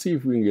trading. Let's see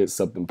if we can get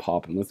something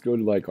popping. Let's go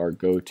to like our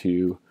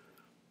go-to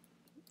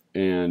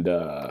and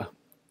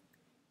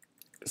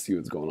see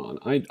what's going on.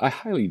 I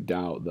highly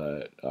doubt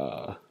that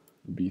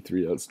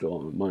B3 that's still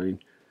on mine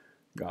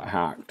got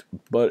hacked,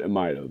 but it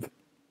might have.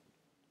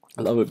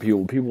 I love it.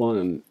 People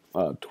on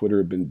Twitter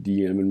have been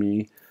DMing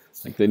me.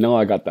 Like, they know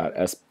I got that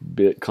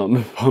S-bit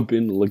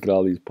pumping. Look at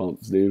all these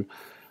pumps, dude.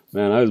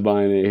 Man, I was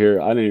buying it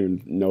here. I didn't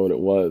even know what it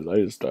was.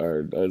 I was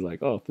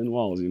like, oh, thin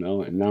walls, you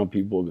know? And now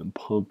people have been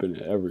pumping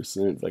it ever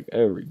since. Like,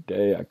 every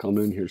day I come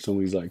in here,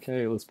 somebody's like,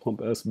 hey, let's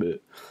pump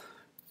S-bit.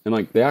 And,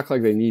 like, they act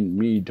like they need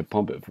me to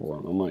pump it for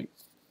them. I'm like,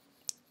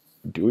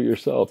 do it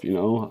yourself, you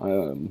know?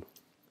 I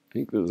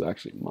think this is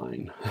actually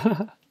mine.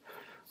 I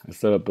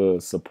set up a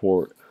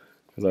support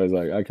because I was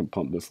like, I can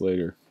pump this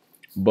later.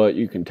 But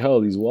you can tell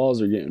these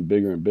walls are getting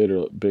bigger and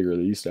bigger.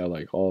 They used to have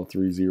like all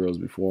 3 zeros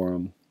before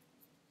them.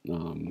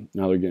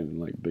 Now they're getting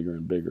like bigger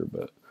and bigger,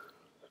 but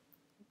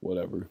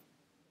whatever.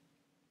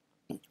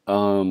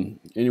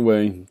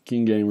 Anyway,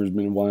 King Gamer's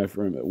been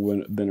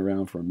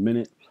around for a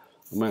minute.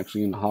 I'm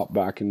actually gonna hop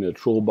back into the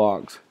troll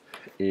box,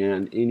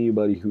 and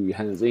anybody who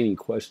has any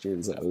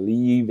questions,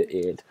 leave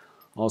it.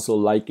 Also,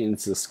 like and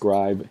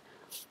subscribe.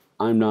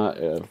 I'm not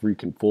a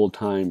freaking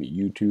full-time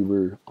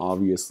YouTuber.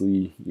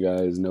 Obviously, you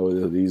guys know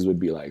that these would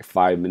be like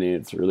 5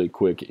 minutes, really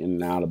quick in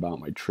and out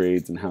about my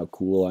trades and how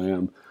cool I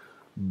am.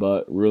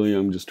 But really,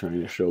 I'm just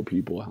trying to show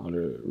people how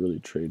to really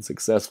trade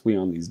successfully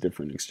on these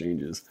different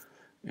exchanges.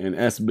 And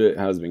S-bit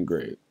has been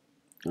great.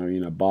 I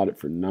mean, I bought it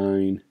for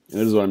 9. And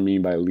this is what I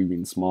mean by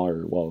leaving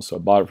smaller walls. So I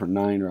bought it for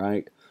 9,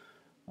 right?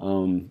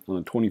 On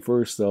the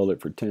 21st, sold it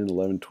for 10,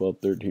 11, 12,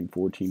 13,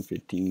 14,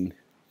 15.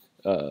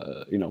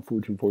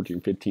 14,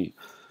 14, 15.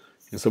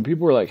 And so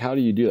people were like, how do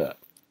you do that?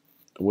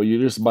 Well, you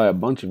just buy a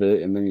bunch of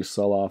it and then you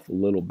sell off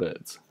little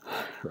bits,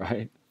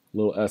 right?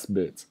 Little S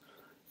bits.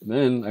 And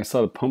then I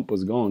saw the pump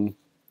was going,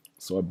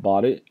 so I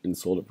bought it and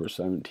sold it for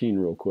 17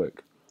 real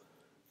quick.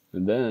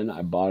 And then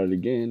I bought it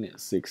again at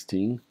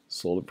 16,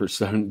 sold it for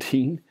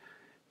 17,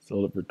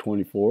 sold it for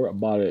 24. I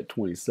bought it at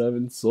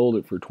 27, sold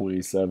it for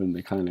 27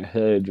 to kind of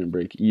hedge and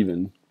break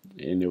even,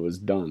 and it was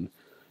done.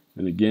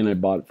 And again, I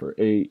bought it for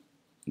 8.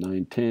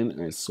 9, 10,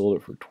 and I sold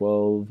it for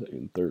 12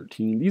 and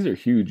 13. These are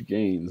huge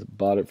gains.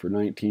 Bought it for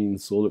 19,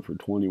 sold it for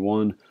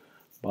 21,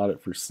 bought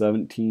it for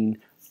 17,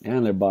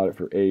 and I bought it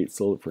for 8,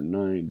 sold it for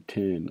 9,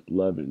 10,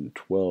 11,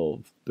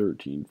 12,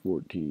 13,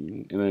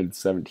 14, and then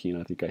 17.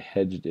 I think I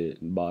hedged it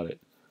and bought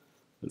it.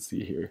 Let's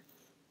see here.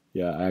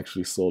 Yeah, I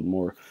actually sold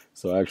more.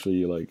 So I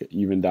actually like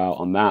evened out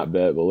on that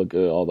bet, but look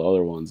at all the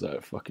other ones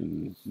that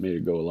fucking made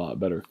it go a lot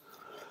better.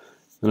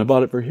 And I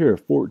bought it for here,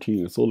 14,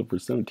 and sold it for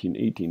 17,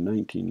 18,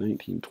 19,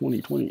 19,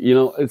 20, 20. You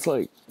know, it's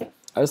like,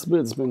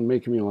 S-bit's been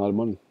making me a lot of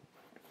money.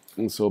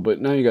 And so,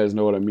 but now you guys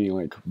know what I mean.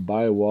 Like,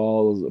 buy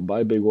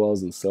big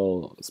walls and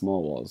sell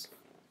small walls.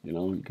 You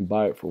know, you can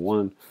buy it for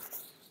 1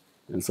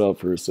 and sell it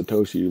for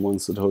Satoshi, 1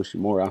 Satoshi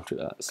more after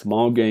that.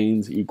 Small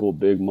gains equal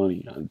big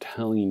money. I'm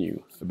telling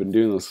you, I've been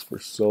doing this for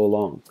so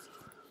long.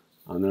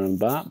 And then at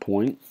that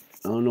point,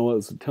 I don't know what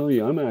else to tell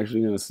you. I'm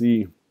actually going to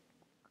see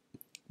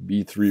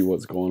B3,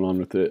 what's going on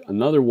with it.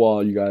 Another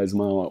wall you guys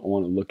might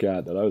want to look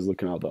at that I was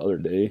looking at the other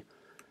day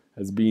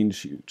as being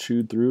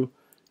chewed through.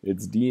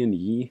 It's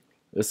D&E.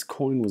 This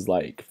coin was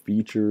like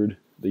featured.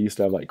 They used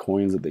to have like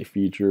coins that they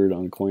featured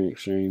on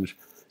CoinExchange.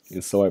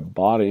 And so I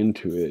bought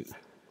into it.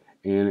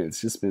 And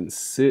it's just been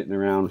sitting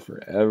around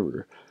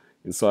forever.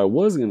 And so I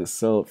was going to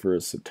sell it for a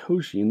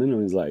Satoshi. And then I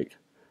was like,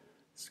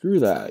 screw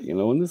that. You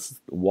know, when this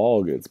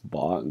wall gets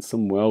bought and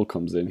some whale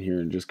comes in here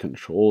and just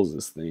controls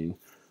this thing,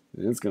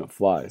 and it's gonna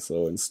fly.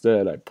 So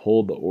instead I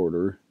pulled the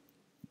order.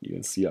 You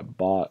can see I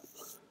bought,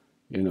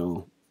 you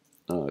know,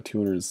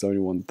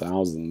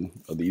 271,000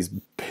 of these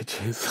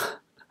bitches.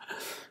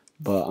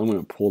 But I'm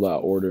gonna pull that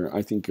order.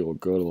 I think it will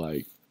go to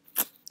like,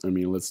 I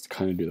mean, let's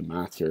kind of do the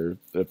math here.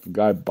 If a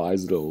guy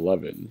buys it at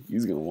 11,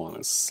 he's gonna want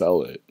to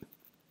sell it.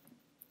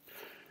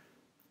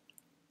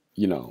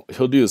 You know,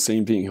 he'll do the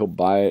same thing. He'll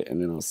buy it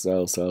and then he'll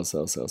sell,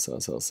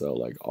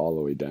 like all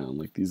the way down.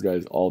 Like these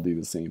guys all do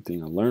the same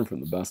thing. I learned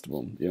from the best of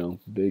them. You know,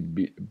 big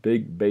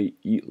bait,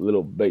 eat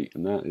little bait,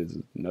 and that has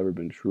never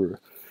been truer.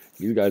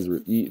 These guys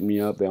were eating me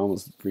up. They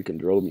almost freaking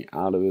drove me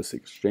out of this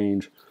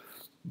exchange,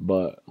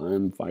 but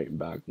I'm fighting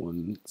back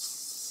one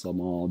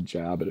small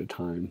jab at a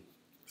time.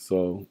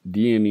 So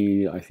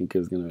D&E, I think,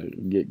 is gonna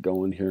get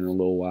going here in a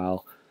little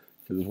while,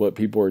 because what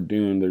people are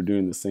doing, they're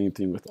doing the same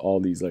thing with all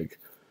these, like,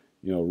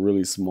 you know,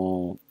 really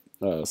small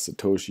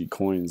Satoshi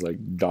coins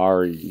like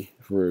Dari,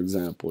 for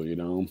example. You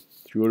know,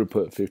 if you would have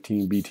put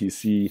 15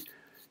 BTC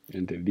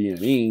into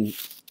D&E,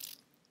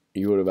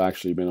 you would have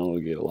actually been able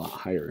to get a lot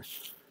higher.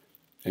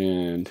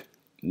 And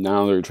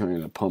now they're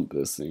trying to pump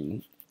this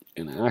thing,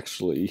 and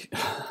actually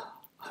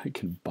I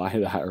can buy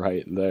that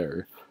right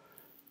there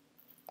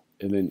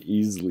and then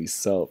easily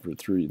sell it for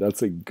 3.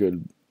 That's an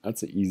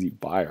easy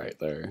buy right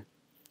there.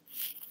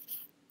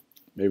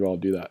 Maybe I'll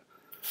do that.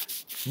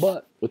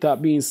 But with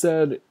that being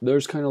said,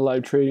 there's kind of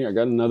live trading. I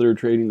got another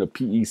trading. The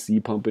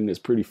PEC pumping is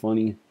pretty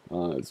funny.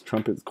 It's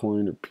Trumpet's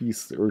coin or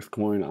Peace Earth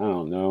coin. I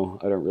don't know.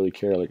 I don't really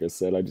care. Like I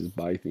said, I just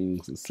buy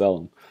things and sell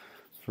them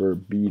for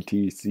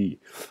BTC.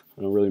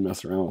 I don't really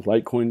mess around with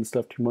Litecoin and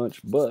stuff too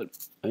much, but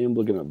I am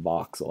looking at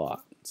Vox a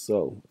lot.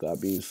 So with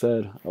that being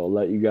said, I'll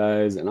let you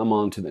guys, and I'm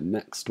on to the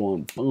next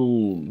one.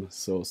 Boom.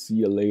 So see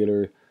you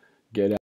later. Get out.